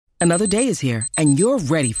Another day is here, and you're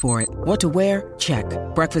ready for it. What to wear? Check.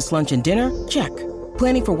 Breakfast, lunch, and dinner? Check.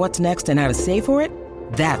 Planning for what's next and how to save for it?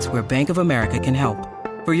 That's where Bank of America can help.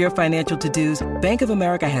 For your financial to-dos, Bank of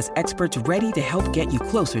America has experts ready to help get you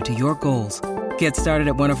closer to your goals. Get started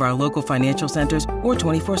at one of our local financial centers or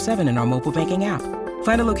 24/7 in our mobile banking app.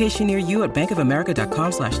 Find a location near you at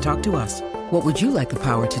bankofamerica.com/talktous. What would you like the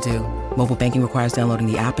power to do? Mobile banking requires downloading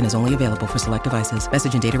the app and is only available for select devices.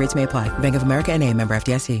 Message and data rates may apply. Bank of America N.A., member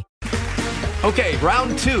FDIC. Okay,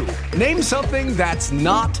 round two. Name something that's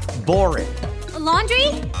not boring. A laundry?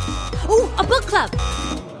 Ooh, a book club.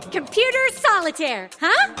 Computer solitaire,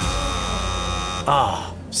 huh?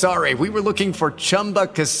 Ah, sorry, we were looking for Chumba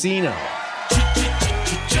Casino.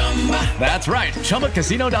 That's right,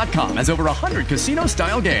 ChumbaCasino.com has over 100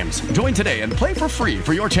 casino-style games. Join today and play for free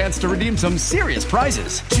for your chance to redeem some serious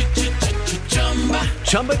prizes.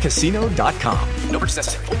 ChumbaCasino.com. No purchase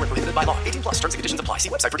necessary. Void where prohibited by law. 18 plus. Terms and conditions apply. See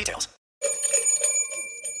website for details.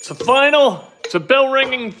 It's a final. It's a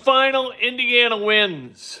bell-ringing final. Indiana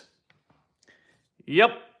wins.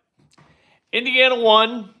 Yep. Indiana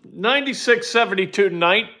won 96-72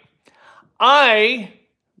 tonight.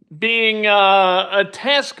 Being a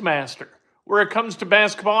taskmaster where it comes to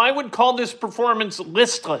basketball, I would call this performance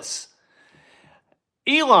listless.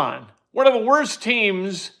 Elon, one of the worst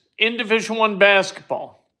teams in Division I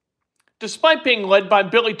basketball, despite being led by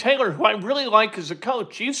Billy Taylor, who I really like as a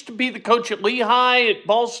coach. He used to be the coach at Lehigh, at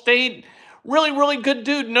Ball State. Really, really good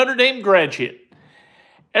dude, Notre Dame graduate.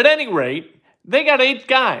 At any rate, they got 8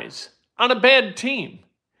 guys on a bad team.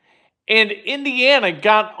 And Indiana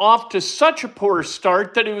got off to such a poor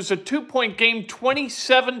start that it was a 2-point game,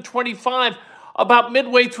 27-25, about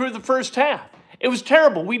midway through the first half. It was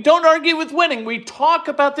terrible. We don't argue with winning. We talk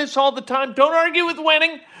about this all the time. Don't argue with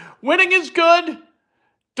winning. Winning is good.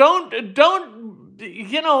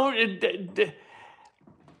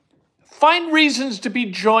 Find reasons to be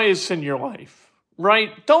joyous in your life,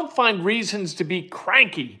 right? Don't find reasons to be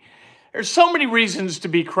cranky. There's so many reasons to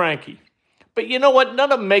be cranky. But you know what?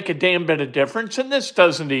 None of them make a damn bit of difference, and this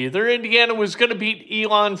doesn't either. Indiana was going to beat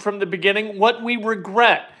Elon from the beginning. What we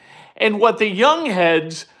regret and what the young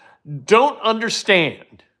heads don't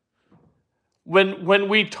understand when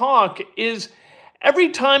we talk is every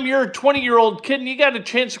time you're a 20-year-old kid and you got a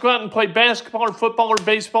chance to go out and play basketball or football or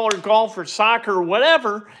baseball or golf or soccer or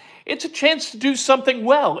whatever, it's a chance to do something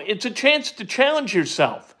well. It's a chance to challenge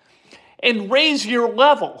yourself and raise your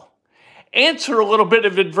level, answer a little bit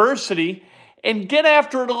of adversity, and get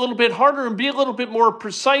after it a little bit harder and be a little bit more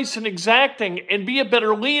precise and exacting and be a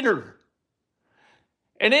better leader.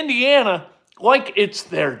 And Indiana, like it's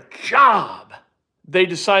their job, they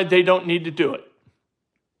decide they don't need to do it.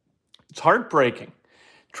 It's heartbreaking.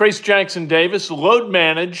 Trace Jackson Davis load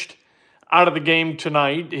managed out of the game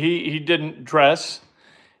tonight. He didn't dress.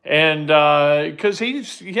 And because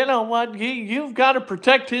he's, you know what, you've got to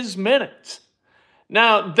protect his minutes.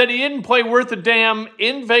 Now, that he didn't play worth a damn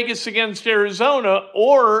in Vegas against Arizona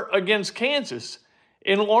or against Kansas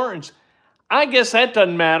in Lawrence, I guess that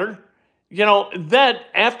doesn't matter. You know, that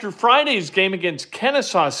after Friday's game against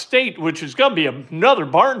Kennesaw State, which is going to be another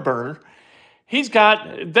barn burner,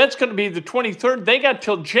 that's going to be the 23rd. They got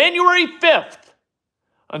till January 5th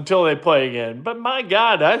until they play again. But my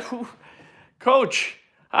God, Coach,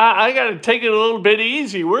 I got to take it a little bit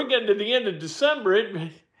easy. We're getting to the end of December.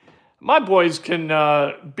 My boys can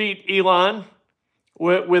beat Elon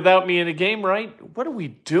without me in a game, right? What are we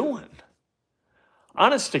doing?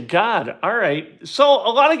 Honest to God. All right. So a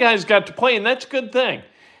lot of guys got to play, and that's a good thing.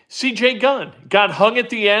 C.J. Gunn got hung at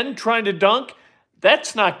the end trying to dunk.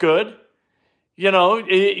 That's not good. You know,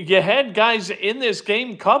 you had guys in this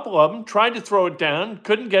game, a couple of them, tried to throw it down,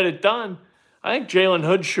 couldn't get it done. I think Jalen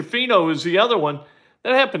Hood-Schifino was the other one.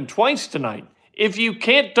 That happened twice tonight. If you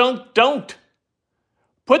can't dunk, don't.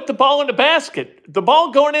 Put the ball in the basket. The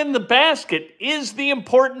ball going in the basket is the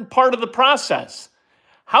important part of the process.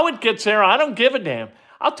 How it gets there, I don't give a damn.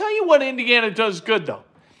 I'll tell you what Indiana does good, though.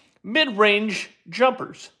 Mid-range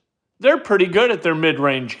jumpers. They're pretty good at their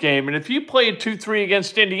mid-range game. And if you play a 2-3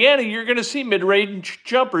 against Indiana, you're going to see mid-range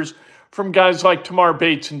jumpers from guys like Tamar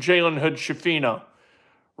Bates and Jalen Hood-Schifino.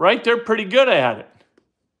 Right? They're pretty good at it.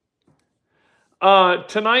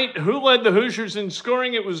 Tonight, who led the Hoosiers in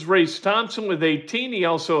scoring? It was Race Thompson with 18. He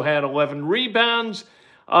also had 11 rebounds.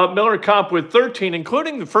 Miller Kopp with 13,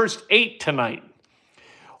 including the first 8 tonight.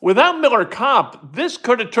 Without Miller Kopp, this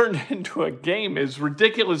could have turned into a game, as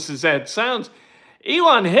ridiculous as that sounds.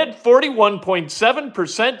 Elon hit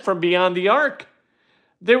 41.7% from beyond the arc.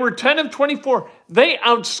 They were 10 of 24. They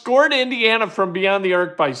outscored Indiana from beyond the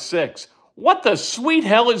arc by 6. What the sweet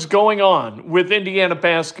hell is going on with Indiana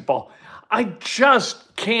basketball? I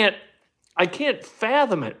just can't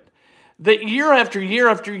fathom it. That year after year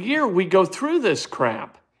after year, we go through this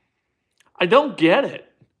crap. I don't get it.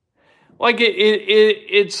 Like,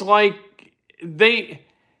 it's like they,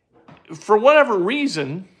 for whatever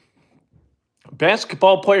reason,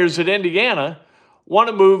 basketball players at Indiana want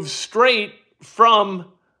to move straight from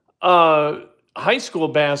high school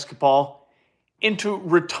basketball into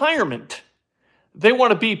retirement. They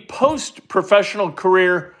want to be post-professional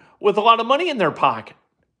career with a lot of money in their pocket.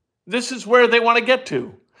 This is where they want to get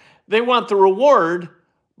to. They want the reward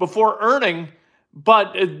before earning,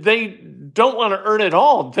 but they don't want to earn it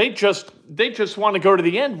all. They just want to go to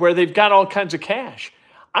the end where they've got all kinds of cash.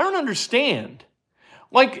 I don't understand.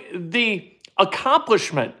 Like, the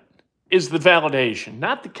accomplishment is the validation,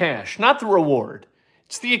 not the cash, not the reward.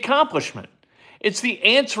 It's the accomplishment. It's the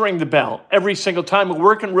answering the bell every single time and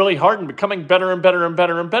working really hard and becoming better and better and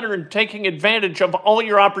better and better and taking advantage of all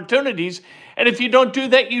your opportunities. And if you don't do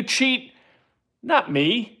that, you cheat. Not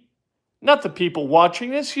me. Not the people watching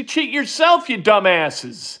this. You cheat yourself, you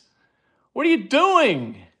dumbasses. What are you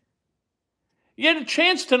doing? You had a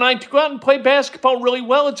chance tonight to go out and play basketball really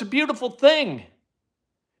well. It's a beautiful thing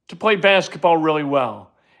to play basketball really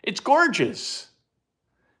well. It's gorgeous.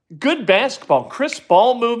 Good basketball, crisp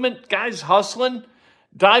ball movement, guys hustling,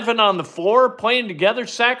 diving on the floor, playing together,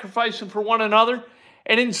 sacrificing for one another.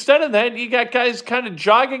 And instead of that, you got guys kind of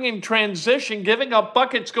jogging in transition, giving up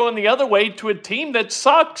buckets going the other way to a team that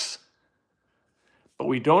sucks. But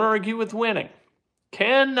we don't argue with winning.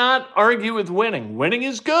 Cannot argue with winning. Winning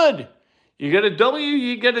is good. You get a W,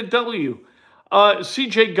 you get a W.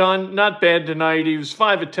 CJ Gunn, not bad tonight. He was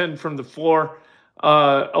 5 of 10 from the floor,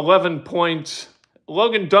 11 points.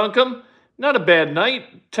 Logan Duncombe, not a bad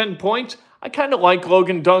night, 10 points. I kind of like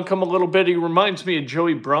Logan Duncombe a little bit. He reminds me of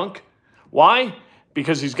Joey Brunk. Why?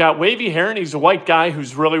 Because he's got wavy hair and he's a white guy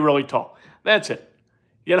who's really, really tall. That's it.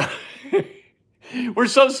 You know, we're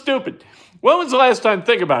so stupid. When was the last time?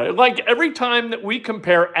 Think about it. Like, every time that we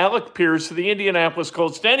compare Alec Pierce to the Indianapolis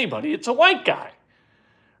Colts to anybody, it's a white guy,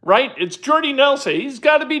 right? It's Jordy Nelson. He's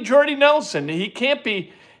got to be Jordy Nelson. He can't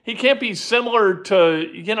be similar to,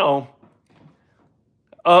 you know,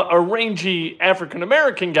 a rangy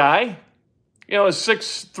African-American guy, you know, a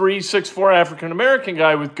 6'3", 6'4" African-American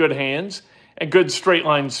guy with good hands and good straight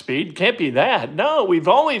line speed. Can't be that. No, we've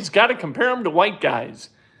always got to compare him to white guys.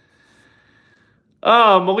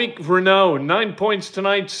 Malik Renaud, 9 points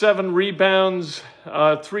tonight, 7 rebounds,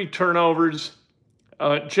 3 turnovers.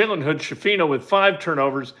 Jalen Hood-Schifino with 5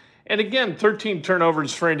 turnovers. And again, 13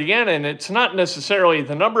 turnovers for Indiana. And it's not necessarily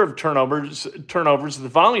the number of turnovers, the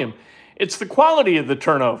volume. It's the quality of the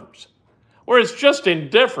turnovers, where it's just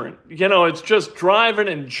indifferent. You know, it's just driving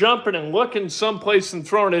and jumping and looking someplace and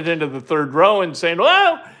throwing it into the third row and saying,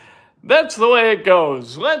 well, that's the way it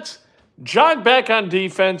goes. Let's jog back on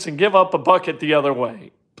defense and give up a bucket the other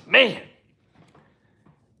way. Man,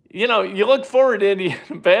 you know, you look forward to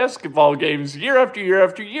Indiana basketball games year after year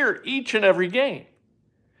after year, each and every game,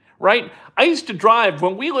 right? I used to drive,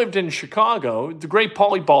 when we lived in Chicago, the great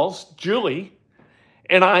Paulie Balls, Julie,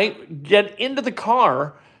 and I get into the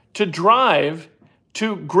car to drive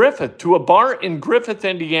to Griffith, to a bar in Griffith,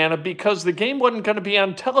 Indiana, because the game wasn't going to be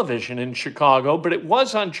on television in Chicago, but it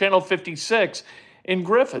was on Channel 56 in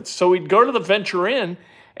Griffith. So we'd go to the Venture Inn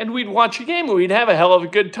and we'd watch a game and we'd have a hell of a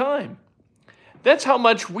good time. That's how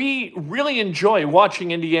much we really enjoy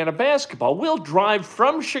watching Indiana basketball. We'll drive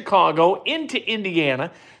from Chicago into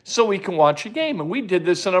Indiana so we can watch a game. And we did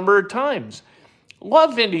this a number of times.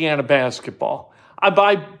 Love Indiana basketball. I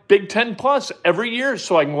buy Big Ten Plus every year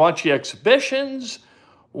so I can watch the exhibitions,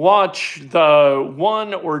 watch the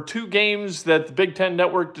 1 or 2 games that the Big Ten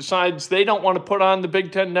Network decides they don't want to put on the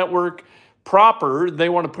Big Ten Network proper. They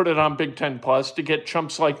want to put it on Big Ten Plus to get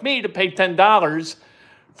chumps like me to pay $10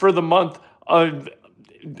 for the month of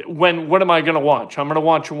what am I going to watch? I'm going to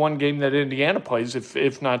watch one game that Indiana plays,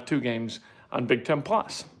 if not 2 games on Big Ten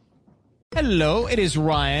Plus. Hello, it is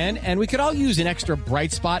Ryan, and we could all use an extra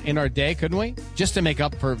bright spot in our day, couldn't we? Just to make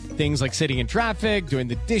up for things like sitting in traffic, doing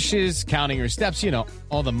the dishes, counting your steps, you know,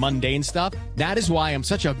 all the mundane stuff. That is why I'm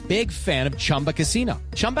such a big fan of Chumba Casino.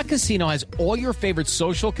 Chumba Casino has all your favorite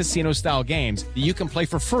social casino-style games that you can play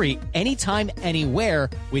for free anytime, anywhere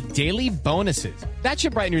with daily bonuses. That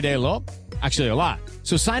should brighten your day a little. Actually, a lot.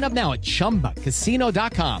 So sign up now at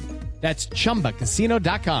ChumbaCasino.com. That's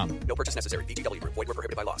ChumbaCasino.com. No purchase necessary. VGW Group. Void where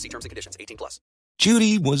prohibited by law. See terms and conditions. 18+.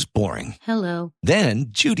 Judy was boring. Hello. Then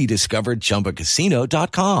Judy discovered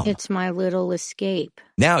ChumbaCasino.com. It's my little escape.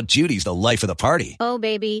 Now Judy's the life of the party. Oh,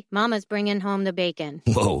 baby, mama's bringing home the bacon.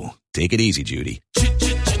 Whoa, take it easy, Judy.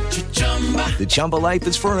 The Chumba life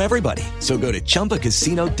is for everybody. So go to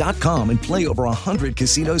ChumbaCasino.com and play over 100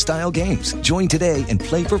 casino-style games. Join today and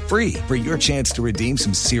play for free for your chance to redeem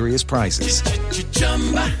some serious prizes.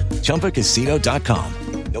 ChumbaCasino.com.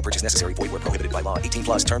 No purchase necessary. Void where prohibited by law. 18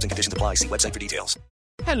 plus terms and conditions apply. See website for details.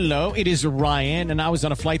 Hello, it is Ryan, and I was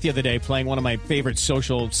on a flight the other day playing one of my favorite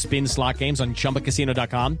social spin slot games on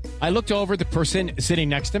ChumbaCasino.com. I looked over at the person sitting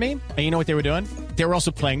next to me, and you know what they were doing? They were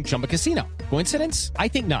also playing Chumba Casino. Coincidence? I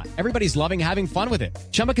think not. Everybody's loving having fun with it.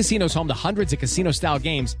 Chumba Casino is home to hundreds of casino-style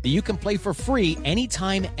games that you can play for free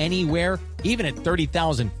anytime, anywhere, even at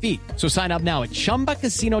 30,000 feet. So sign up now at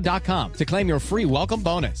ChumbaCasino.com to claim your free welcome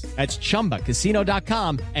bonus. That's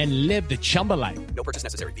ChumbaCasino.com and live the Chumba life. No purchase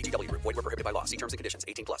necessary. VGW. Void where prohibited by law. See terms and conditions.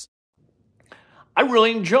 18 plus. I really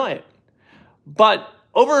enjoy it. But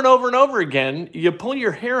over and over and over again, you pull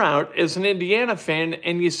your hair out as an Indiana fan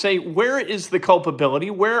and you say, where is the culpability?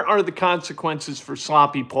 Where are the consequences for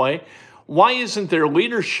sloppy play? Why isn't there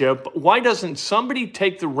leadership? Why doesn't somebody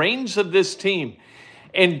take the reins of this team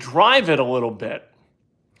and drive it a little bit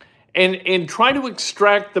and try to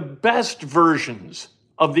extract the best versions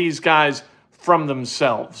of these guys from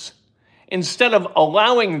themselves instead of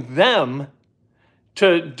allowing them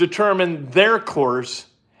to determine their course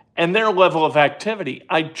and their level of activity?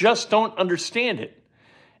 I just don't understand it.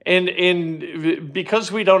 And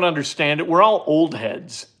because we don't understand it, we're all old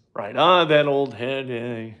heads, right? That old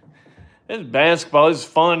head. This basketball is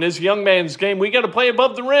fun. This young man's game, we got to play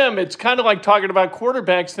above the rim. It's kind of like talking about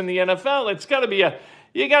quarterbacks in the NFL. It's got to be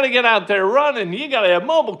you got to get out there running. You got to have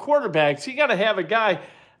mobile quarterbacks. You got to have a guy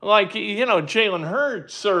like, Jalen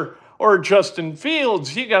Hurts or Justin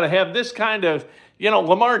Fields. You got to have this kind of,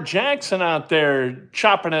 Lamar Jackson out there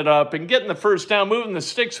chopping it up and getting the first down, moving the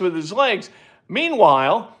sticks with his legs.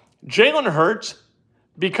 Meanwhile, Jalen Hurts,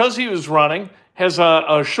 because he was running, has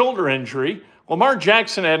a shoulder injury. Lamar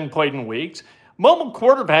Jackson hadn't played in weeks. Mobile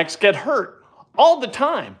quarterbacks get hurt all the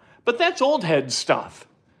time, but that's old head stuff.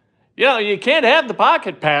 You can't have the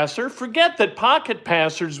pocket passer. Forget that pocket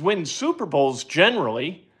passers win Super Bowls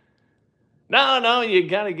generally. No, you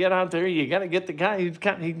got to get out there. You got to get the guy who's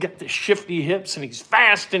got the shifty hips and he's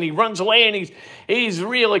fast and he runs away and he's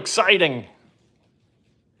real exciting.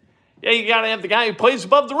 Yeah, you got to have the guy who plays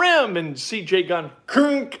above the rim and C.J. Gunn.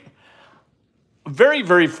 Very,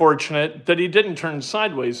 very fortunate that he didn't turn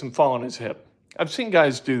sideways and fall on his hip. I've seen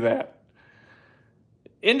guys do that.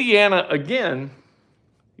 Indiana, again,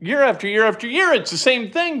 year after year after year, it's the same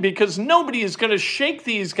thing because nobody is going to shake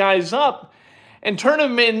these guys up and turn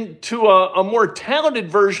them into a more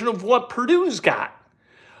talented version of what Purdue's got.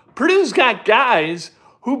 Purdue's got guys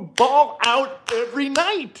who ball out every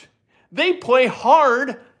night. They play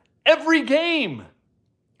hard every game.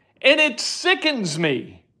 And it sickens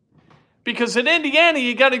me. Because in Indiana,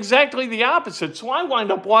 you got exactly the opposite. So I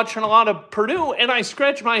wind up watching a lot of Purdue, and I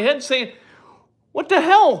scratch my head saying, what the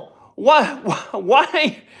hell?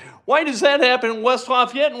 Why does that happen in West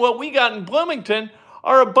Lafayette? And what we got in Bloomington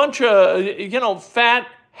are a bunch of, fat,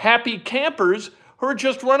 happy campers who are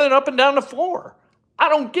just running up and down the floor. I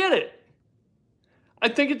don't get it. I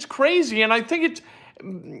think it's crazy, and I think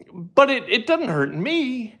but it doesn't hurt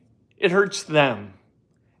me. It hurts them.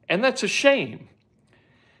 And that's a shame.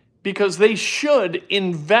 Because they should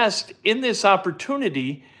invest in this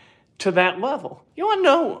opportunity to that level. You want to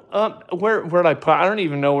know where did I put? I don't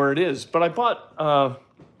even know where it is, but I bought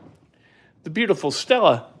the beautiful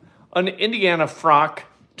Stella an Indiana frock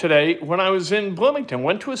today when I was in Bloomington.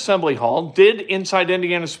 Went to Assembly Hall, did Inside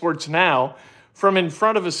Indiana Sports Now from in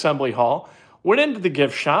front of Assembly Hall, went into the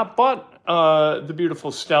gift shop, bought the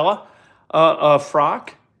beautiful Stella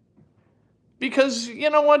frock. Because, you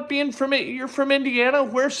know what, you're from Indiana,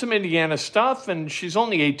 wear some Indiana stuff, and she's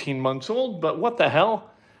only 18 months old, but what the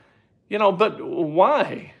hell? But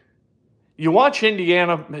why? You watch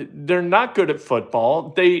Indiana, they're not good at football.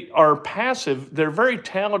 They are passive. They're very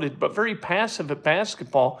talented, but very passive at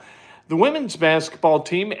basketball. The women's basketball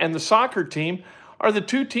team and the soccer team are the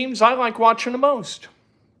two teams I like watching the most.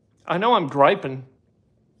 I know I'm griping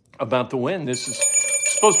about the win. This is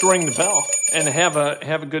supposed to ring the bell and have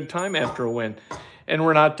a good time after a win. And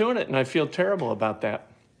we're not doing it, and I feel terrible about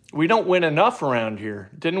that. We don't win enough around here.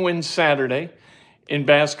 Didn't win Saturday in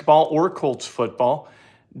basketball or Colts football.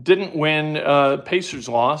 Didn't win. Pacers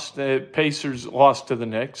lost. Pacers lost to the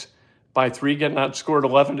Knicks by 3, getting outscored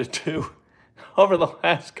 11-2 over the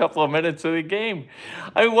last couple of minutes of the game.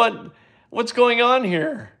 What's going on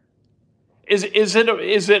here? Is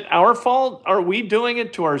it our fault? Are we doing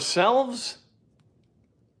it to ourselves?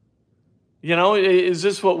 Is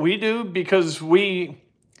this what we do because we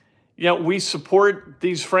support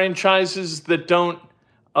these franchises that don't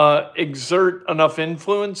exert enough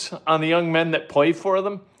influence on the young men that play for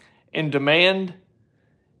them and demand,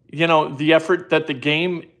 the effort that the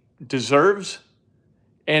game deserves,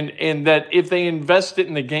 and that if they invest it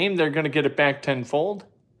in the game, they're going to get it back tenfold?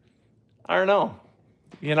 I don't know.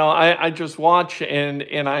 I just watch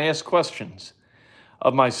and I ask questions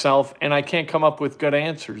of myself, and I can't come up with good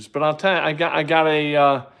answers. But I'll tell you, I got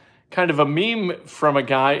a kind of a meme from a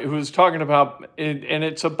guy who was talking about, and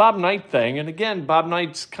it's a Bob Knight thing. And again, Bob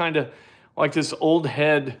Knight's kind of like this old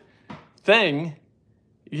head thing,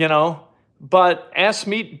 but ass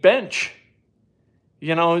meet bench.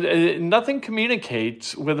 Nothing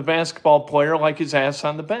communicates with a basketball player like his ass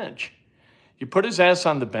on the bench. You put his ass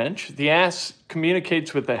on the bench, the ass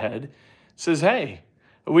communicates with the head, says, hey,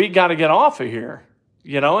 we got to get off of here.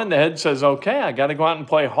 And the head says, okay, I got to go out and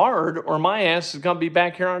play hard or my ass is going to be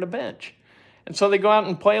back here on the bench. And so they go out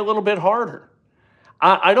and play a little bit harder.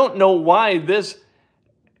 I don't know why what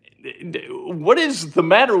is the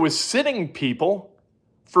matter with sitting people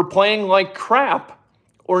for playing like crap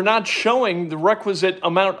or not showing the requisite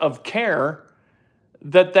amount of care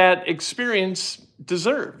that experience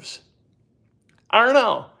deserves? I don't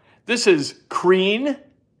know. This is Crean,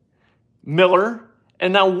 Miller,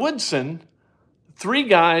 and now Woodson, 3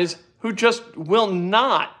 guys who just will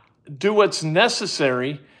not do what's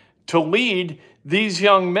necessary to lead these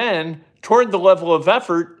young men toward the level of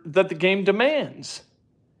effort that the game demands.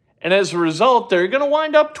 And as a result, they're going to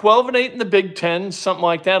wind up 12-8 in the Big Ten, something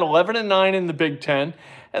like that, 11-9 in the Big Ten.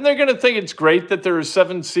 And they're going to think it's great that they're a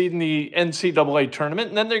 7th seed in the NCAA tournament,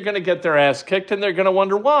 and then they're going to get their ass kicked, and they're going to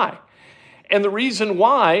wonder why. And the reason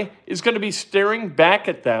why is going to be staring back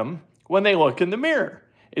at them when they look in the mirror.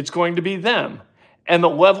 It's going to be them. And the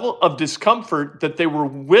level of discomfort that they were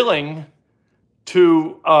willing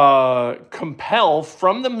to compel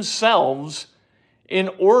from themselves in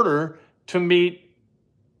order to meet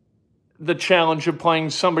the challenge of playing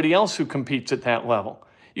somebody else who competes at that level.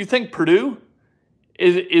 You think Purdue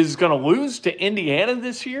is going to lose to Indiana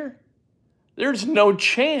this year? There's no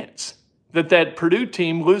chance that Purdue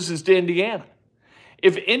team loses to Indiana.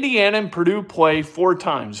 If Indiana and Purdue play 4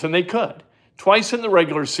 times, and they could, twice in the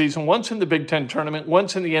regular season, once in the Big Ten tournament,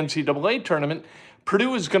 once in the NCAA tournament,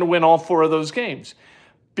 Purdue is going to win all 4 of those games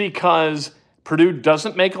because Purdue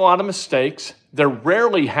doesn't make a lot of mistakes. They're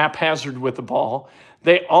rarely haphazard with the ball.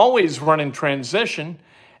 They always run in transition,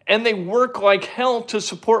 and they work like hell to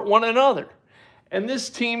support one another. And this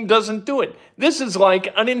team doesn't do it. This is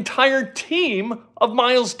like an entire team of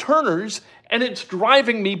Miles Turners, and it's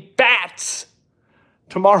driving me bats.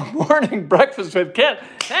 Tomorrow morning, Breakfast with Kent.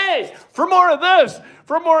 Hey, for more of this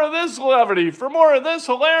levity, for more of this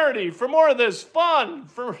hilarity, for more of this fun,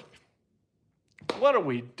 what are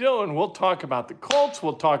we doing? We'll talk about the Colts.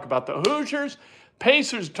 We'll talk about the Hoosiers.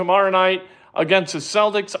 Pacers tomorrow night against the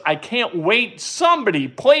Celtics. I can't wait. Somebody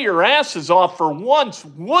play your asses off for once,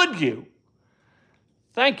 would you?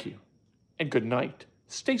 Thank you, and good night.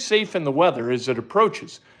 Stay safe in the weather as it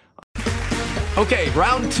approaches. Okay,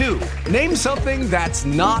 round 2. Name something that's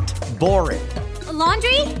not boring. A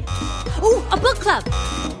laundry? Ooh, a book club.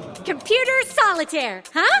 Computer solitaire,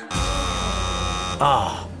 huh?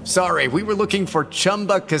 Ah, sorry, we were looking for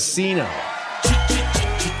Chumba Casino.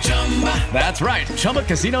 That's right,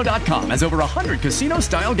 ChumbaCasino.com has over 100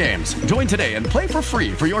 casino-style games. Join today and play for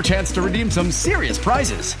free for your chance to redeem some serious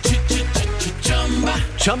prizes.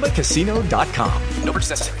 ChumbaCasino.com. No purchase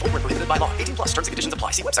necessary. Void where prohibited by law. 18+ terms and conditions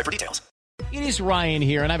apply. See website for details. It is Ryan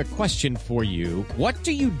here, and I have a question for you. What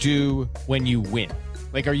do you do when you win?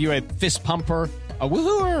 Like, are you a fist pumper, a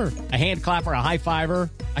woo-hooer, a hand clapper, a high-fiver?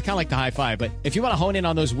 I kind of like the high-five, but if you want to hone in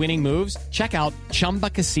on those winning moves, check out Chumba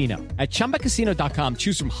Casino. At ChumbaCasino.com,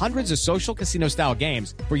 choose from hundreds of social casino-style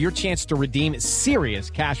games for your chance to redeem serious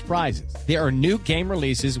cash prizes. There are new game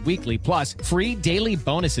releases weekly, plus free daily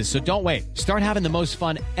bonuses, so don't wait. Start having the most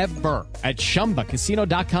fun ever at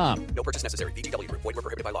ChumbaCasino.com. No purchase necessary. VGW. Void where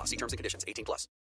prohibited by law. See terms and conditions. 18+.